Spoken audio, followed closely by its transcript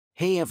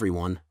Hey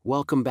everyone,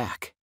 welcome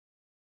back.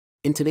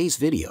 In today's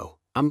video,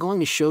 I'm going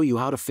to show you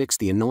how to fix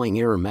the annoying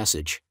error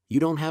message, "You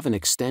don't have an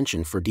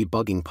extension for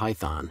debugging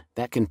Python,"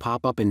 that can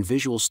pop up in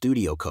Visual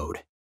Studio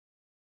Code.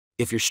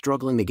 If you're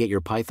struggling to get your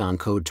Python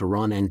code to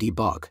run and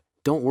debug,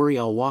 don't worry,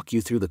 I'll walk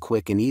you through the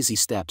quick and easy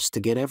steps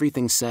to get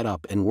everything set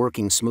up and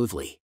working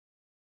smoothly.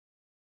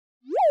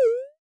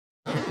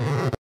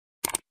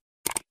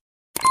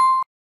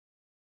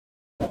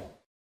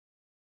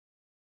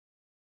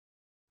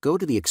 Go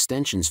to the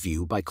Extensions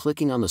view by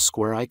clicking on the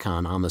square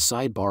icon on the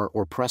sidebar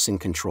or pressing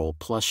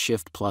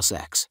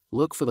Ctrl+Shift+X.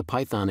 Look for the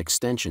Python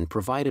extension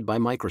provided by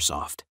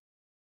Microsoft.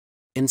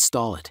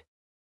 Install it.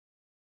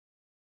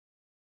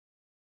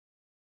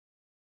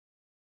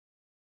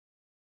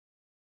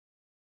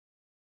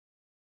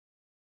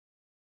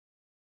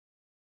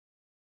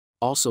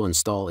 Also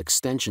install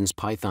Extensions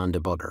Python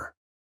Debugger.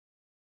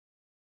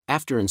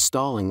 After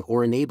installing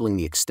or enabling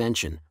the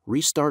extension,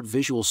 restart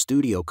Visual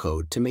Studio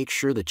Code to make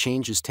sure the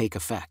changes take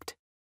effect.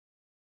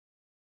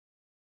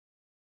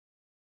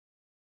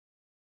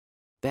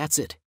 That's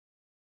it.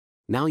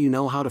 Now you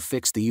know how to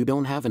fix the "you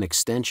don't have an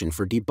extension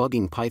for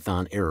debugging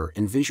Python" error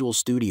in Visual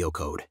Studio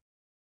Code.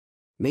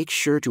 Make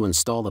sure to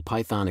install the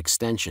Python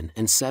extension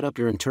and set up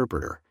your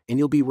interpreter, and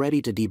you'll be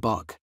ready to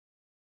debug.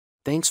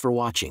 Thanks for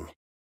watching.